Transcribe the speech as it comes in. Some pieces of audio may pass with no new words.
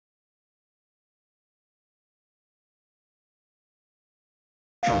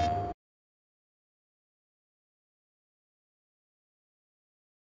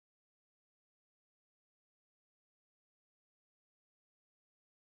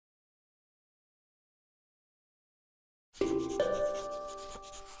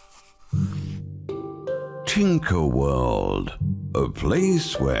Tinker World, a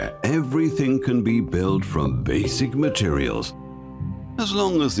place where everything can be built from basic materials, as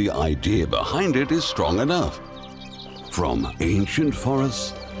long as the idea behind it is strong enough. From ancient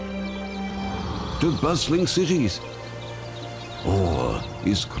forests to bustling cities, all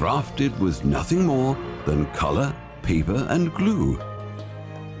is crafted with nothing more than color, paper and glue.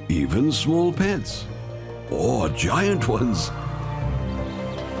 Even small pets, or giant ones.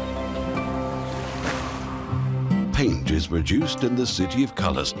 Paint is produced in the City of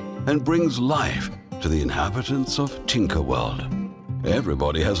Colors and brings life to the inhabitants of Tinker World.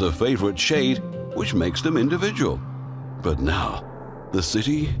 Everybody has a favorite shade, which makes them individual. But now, the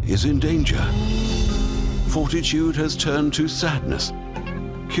city is in danger. Fortitude has turned to sadness,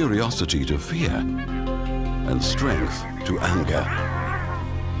 curiosity to fear, and strength to anger.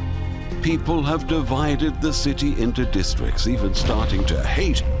 People have divided the city into districts, even starting to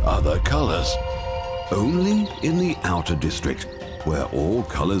hate other colors. Only in the outer district, where all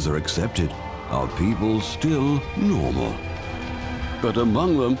colors are accepted, are people still normal. But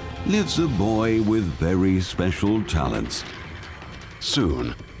among them lives a boy with very special talents.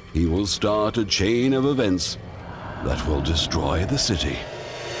 Soon, he will start a chain of events that will destroy the city.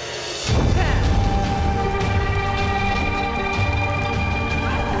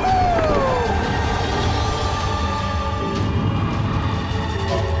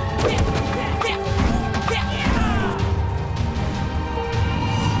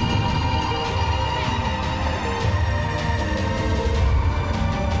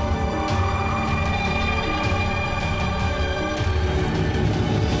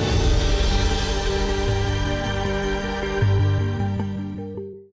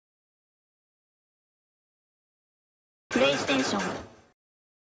 PlayStation